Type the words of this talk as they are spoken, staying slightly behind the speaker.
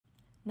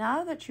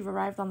Now that you've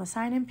arrived on the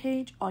sign-in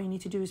page, all you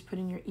need to do is put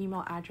in your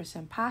email address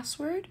and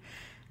password,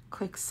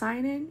 click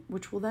sign in,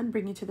 which will then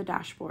bring you to the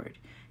dashboard.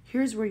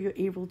 Here's where you're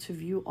able to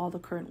view all the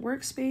current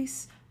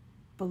workspace.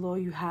 Below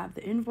you have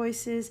the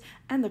invoices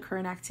and the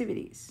current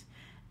activities.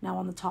 Now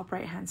on the top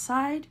right hand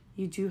side,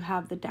 you do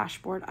have the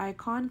dashboard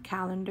icon,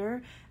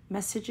 calendar,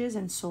 messages,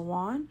 and so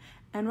on.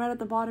 And right at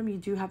the bottom, you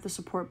do have the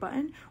support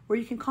button where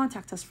you can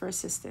contact us for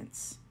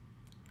assistance.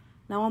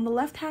 Now on the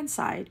left hand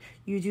side,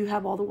 you do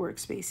have all the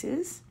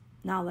workspaces.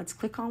 Now let's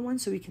click on one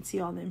so we can see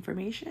all the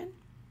information.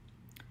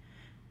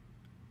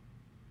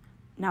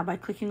 Now by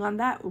clicking on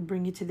that, we'll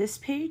bring you to this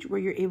page where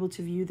you're able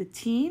to view the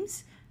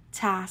teams,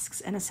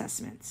 tasks, and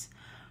assessments.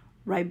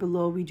 Right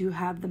below, we do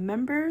have the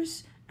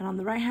members, and on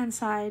the right-hand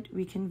side,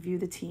 we can view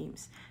the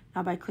teams.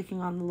 Now by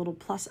clicking on the little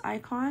plus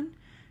icon,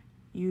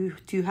 you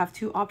do have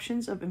two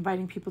options of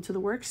inviting people to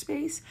the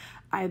workspace,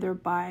 either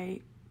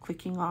by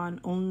clicking on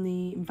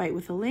only invite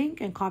with a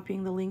link and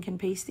copying the link and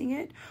pasting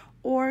it,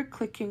 or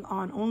clicking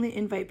on only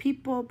invite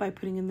people by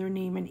putting in their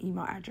name and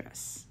email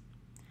address.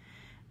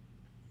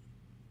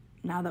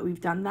 Now that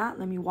we've done that,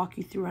 let me walk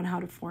you through on how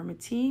to form a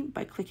team.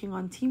 By clicking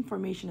on Team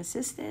Formation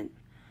Assistant,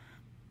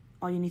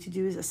 all you need to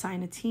do is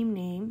assign a team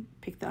name,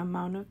 pick the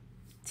amount of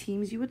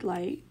teams you would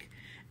like,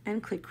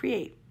 and click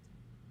Create.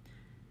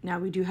 Now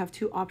we do have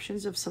two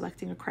options of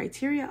selecting a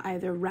criteria,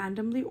 either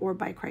randomly or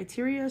by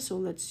criteria. So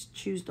let's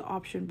choose the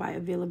option by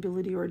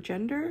availability or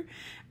gender.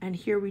 And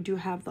here we do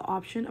have the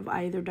option of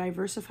either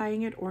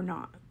diversifying it or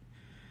not.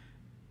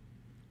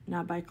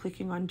 Now by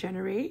clicking on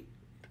Generate,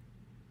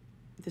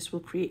 this will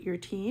create your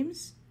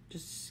teams.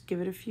 Just give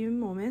it a few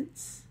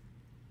moments.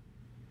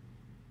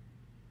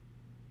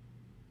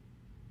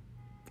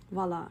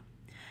 Voila.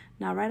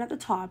 Now right at the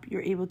top,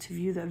 you're able to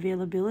view the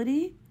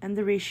availability and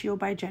the ratio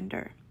by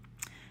gender.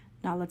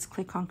 Now let's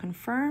click on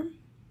Confirm.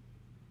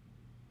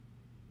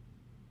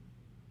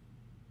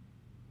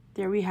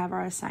 There we have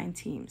our assigned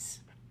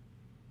teams.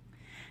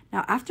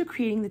 Now after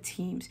creating the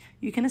teams,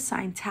 you can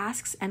assign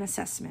tasks and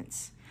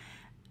assessments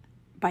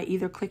by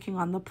either clicking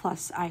on the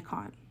plus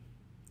icon.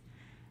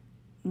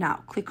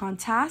 Now click on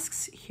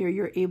tasks. Here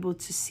you're able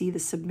to see the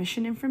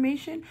submission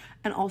information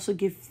and also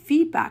give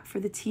feedback for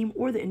the team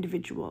or the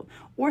individual,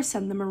 or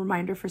send them a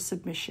reminder for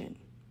submission.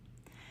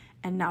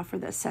 And now for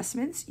the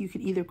assessments, you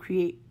can either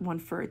create one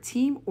for a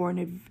team or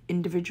an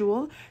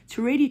individual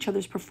to rate each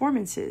other's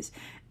performances.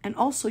 And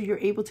also you're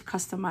able to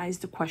customize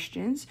the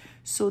questions,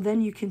 so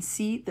then you can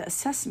see the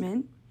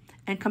assessment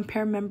and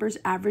compare members'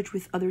 average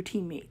with other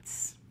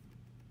teammates.